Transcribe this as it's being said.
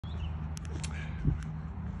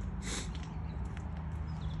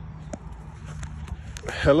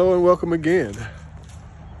Hello and welcome again.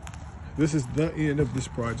 This is the end of this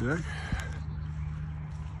project.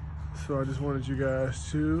 So I just wanted you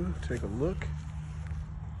guys to take a look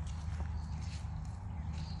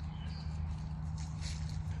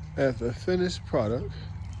at the finished product.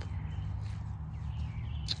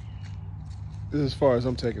 This is as far as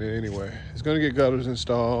I'm taking it anyway. It's gonna get gutters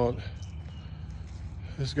installed.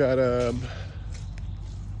 It's got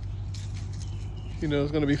you know,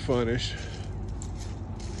 it's gonna be furnished.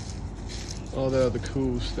 All the other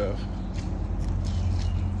cool stuff.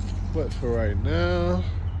 But for right now,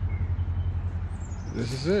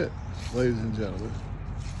 this is it, ladies and gentlemen.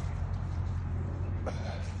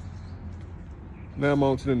 Now I'm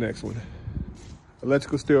on to the next one.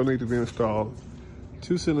 Electrical still needs to be installed.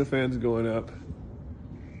 2 ceiling fans going up,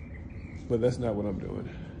 but that's not what I'm doing.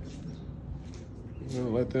 I'm gonna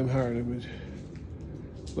let them hire an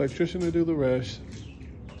electrician to do the rest.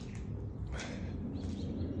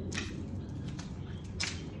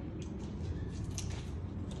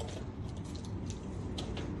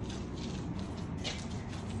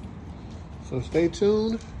 So stay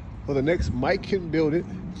tuned for the next Mike Can Build It,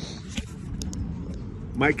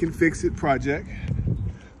 Mike Can Fix It project.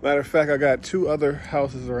 Matter of fact, I got 2 other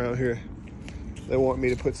houses around here that want me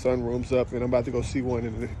to put sunrooms up, and I'm about to go see one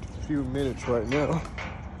in a few minutes right now.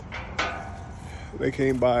 They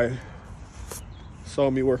came by,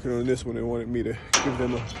 saw me working on this one, and wanted me to give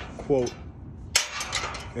them a quote,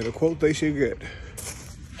 and a quote they should get.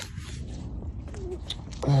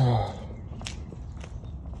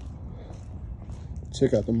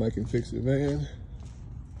 Check out the Mike Can Fix It van.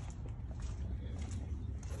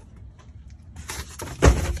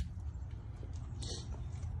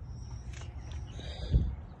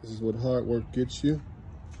 This is what hard work gets you.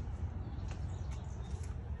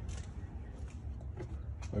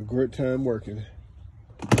 A great time working.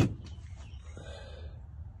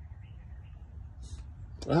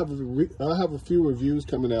 I have a few reviews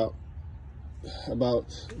coming out about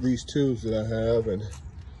these tubes that I have, and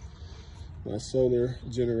my solar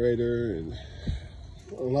generator, and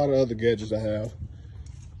a lot of other gadgets I have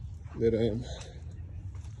that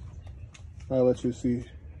I'll let you see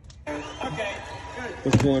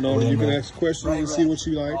what's going on. You can ask questions and see what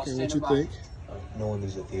you like and what you think. No one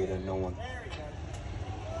is at the theater, no one.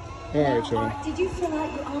 All right, y'all. Did you fill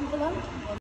out your envelope?